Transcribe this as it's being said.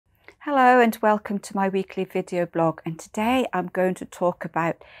Hello and welcome to my weekly video blog, and today I'm going to talk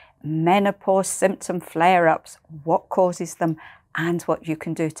about menopause symptom flare-ups, what causes them and what you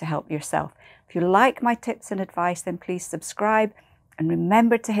can do to help yourself. If you like my tips and advice, then please subscribe and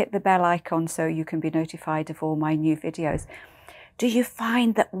remember to hit the bell icon so you can be notified of all my new videos. Do you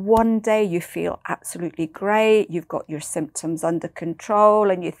find that one day you feel absolutely great, you've got your symptoms under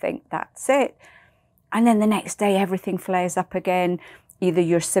control and you think that's it, and then the next day everything flares up again? Either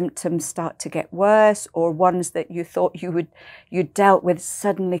your symptoms start to get worse, or ones that you thought you dealt with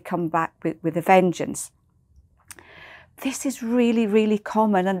suddenly come back with a vengeance. This is really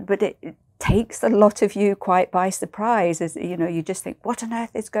common, but it takes a lot of you quite by surprise. As you know, you just think, what on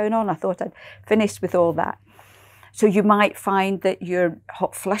earth is going on? I thought I'd finished with all that. So you might find that your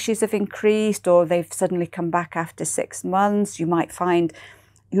hot flushes have increased, or they've suddenly come back after 6 months. You might find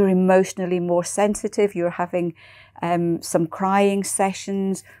you're emotionally more sensitive, you're having some crying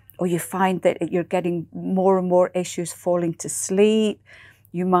sessions, or you find that you're getting more and more issues falling to sleep.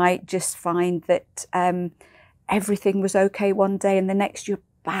 You might just find that everything was okay one day and the next you're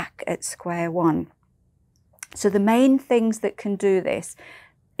back at square one. So the main things that can do this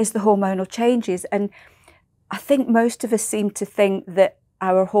is the hormonal changes. And I think most of us seem to think that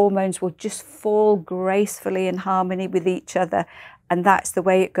our hormones will just fall gracefully in harmony with each other, and that's the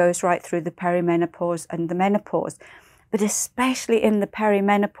way it goes right through the perimenopause and the menopause. But especially in the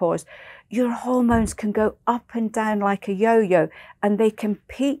perimenopause, your hormones can go up and down like a yo-yo, and they can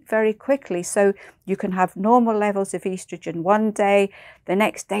peak very quickly. So you can have normal levels of estrogen one day, the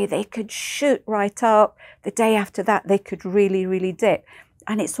next day they could shoot right up, the day after that they could really dip.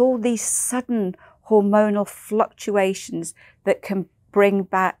 And it's all these sudden hormonal fluctuations that can bring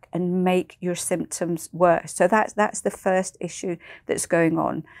back and make your symptoms worse. So that's the first issue that's going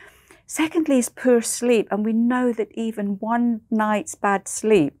on. Secondly is poor sleep, and we know that even one night's bad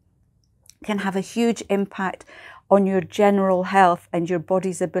sleep can have a huge impact on your general health and your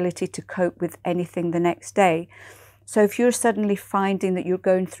body's ability to cope with anything the next day. So if you're suddenly finding that you're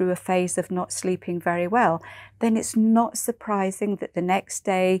going through a phase of not sleeping very well, then it's not surprising that the next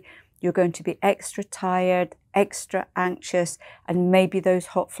day you're going to be extra tired, extra anxious, and maybe those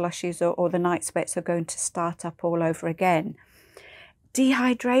hot flushes or the night sweats are going to start up all over again.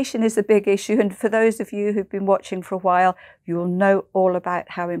 Dehydration is a big issue, and for those of you who've been watching for a while, you will know all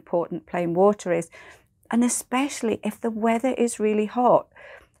about how important plain water is. And especially if the weather is really hot,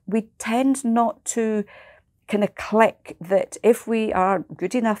 we tend not to kind of click that if we are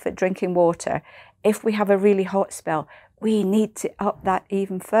good enough at drinking water, if we have a really hot spell, we need to up that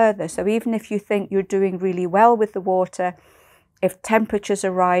even further. So even if you think you're doing really well with the water, if temperatures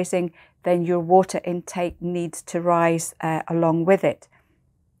are rising, then your water intake needs to rise along with it.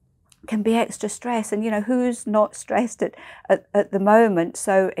 It can be extra stress, and you know, who's not stressed at the moment?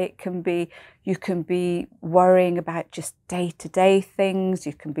 So it can be, you can be worrying about just day-to-day things,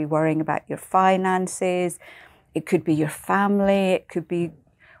 you can be worrying about your finances, it could be your family, it could be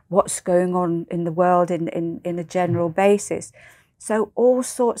what's going on in the world in a general basis. So all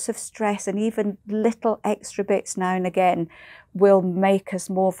sorts of stress and even little extra bits now and again will make us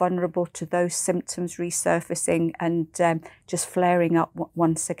more vulnerable to those symptoms resurfacing and just flaring up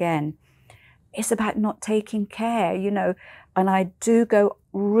once again. It's about not taking care, you know, and I do go,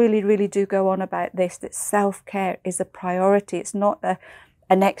 really do go on about this, that self-care is a priority. It's not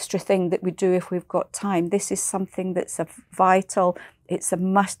an extra thing that we do if we've got time. This is something that's a vital, it's a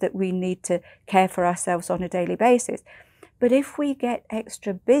must, that we need to care for ourselves on a daily basis. But if we get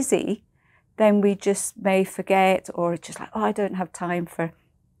extra busy, then we just may forget, or just like, oh, I don't have time for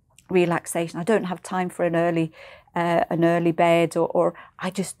relaxation. I don't have time for an early bed, or I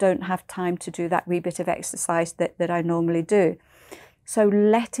just don't have time to do that wee bit of exercise that I normally do. So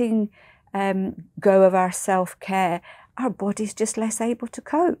letting go of our self-care, our body's just less able to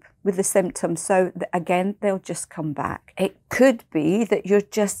cope with the symptoms. So again, they'll just come back. It could be that you're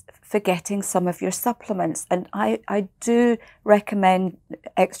just forgetting some of your supplements. And I do recommend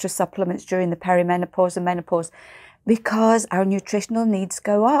extra supplements during the perimenopause and menopause, because our nutritional needs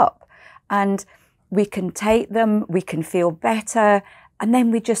go up and we can take them, we can feel better, and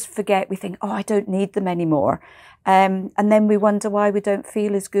then we just forget, we think, oh, I don't need them anymore. And then we wonder why we don't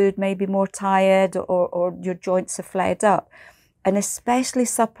feel as good, maybe more tired, or your joints are flared up. And especially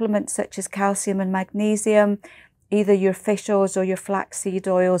supplements such as calcium and magnesium, either your fish oils or your flaxseed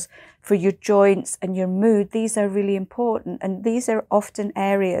oils, for your joints and your mood, these are really important. And these are often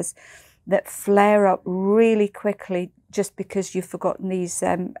areas that flare up really quickly just because you've forgotten these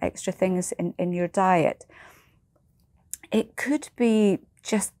extra things in your diet. It could be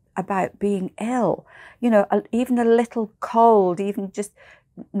just about being ill, you know, even a little cold, even just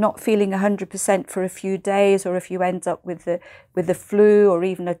not feeling 100% for a few days, or if you end up with the flu or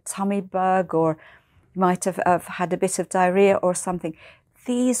even a tummy bug, or you might have had a bit of diarrhea or something.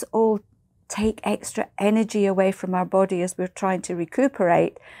 These all take extra energy away from our body as we're trying to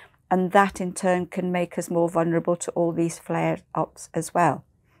recuperate, and that in turn can make us more vulnerable to all these flare-ups as well.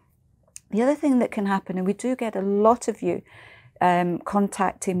 The other thing that can happen, and we do get a lot of you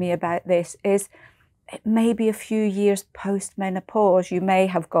contacting me about this, is it may be a few years post-menopause. You may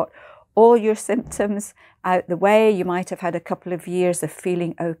have got all your symptoms out the way. You might have had a couple of years of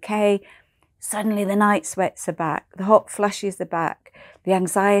feeling okay. Suddenly the night sweats are back, the hot flushes are back, the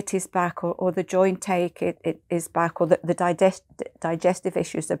anxiety is back, or the joint ache it is back, or the digestive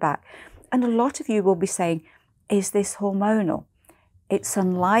issues are back. And a lot of you will be saying, is this hormonal? It's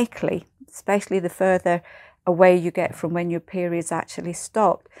unlikely, especially the further away you get from when your periods actually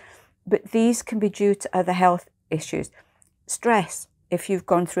stopped. But these can be due to other health issues. Stress. If you've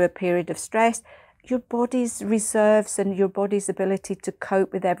gone through a period of stress, your body's reserves and your body's ability to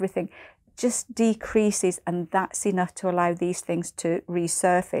cope with everything just decreases, and that's enough to allow these things to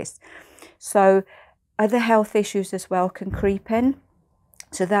resurface. So other health issues as well can creep in.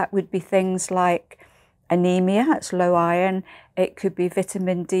 So that would be things like anemia, that's low iron. It could be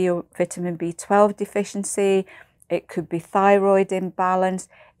vitamin D or vitamin B12 deficiency. It could be thyroid imbalance.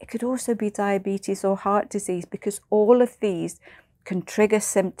 It could also be diabetes or heart disease, because all of these can trigger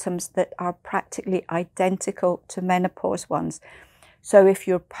symptoms that are practically identical to menopause ones. So if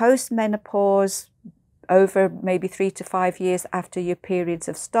you're post-menopause, over maybe 3 to 5 years after your periods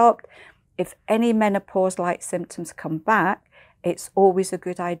have stopped, if any menopause-like symptoms come back, it's always a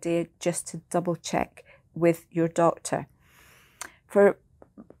good idea just to double check with your doctor. For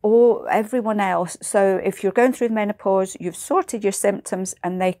everyone else, so if you're going through menopause, you've sorted your symptoms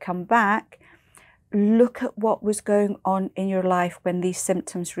and they come back, look at what was going on in your life when these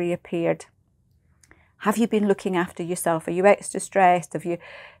symptoms reappeared. Have you been looking after yourself? Are you extra stressed?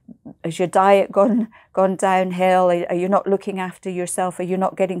 Has your diet gone downhill? Are you not looking after yourself? Are you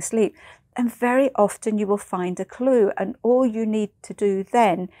not getting sleep? And very often you will find a clue, and all you need to do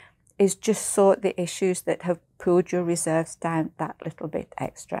then is just sort the issues that have pulled your reserves down that little bit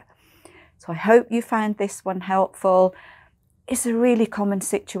extra. So I hope you found this one helpful. It's a really common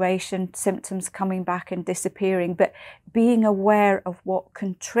situation, symptoms coming back and disappearing, but being aware of what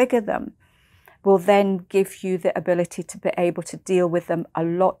can trigger them will then give you the ability to be able to deal with them a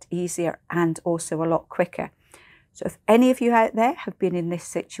lot easier and also a lot quicker. So if any of you out there have been in this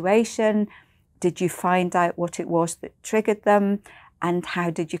situation, did you find out what it was that triggered them, and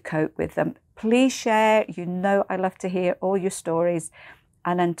how did you cope with them? Please share. You know I love to hear all your stories.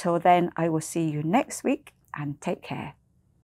 And until then, I will see you next week, and take care.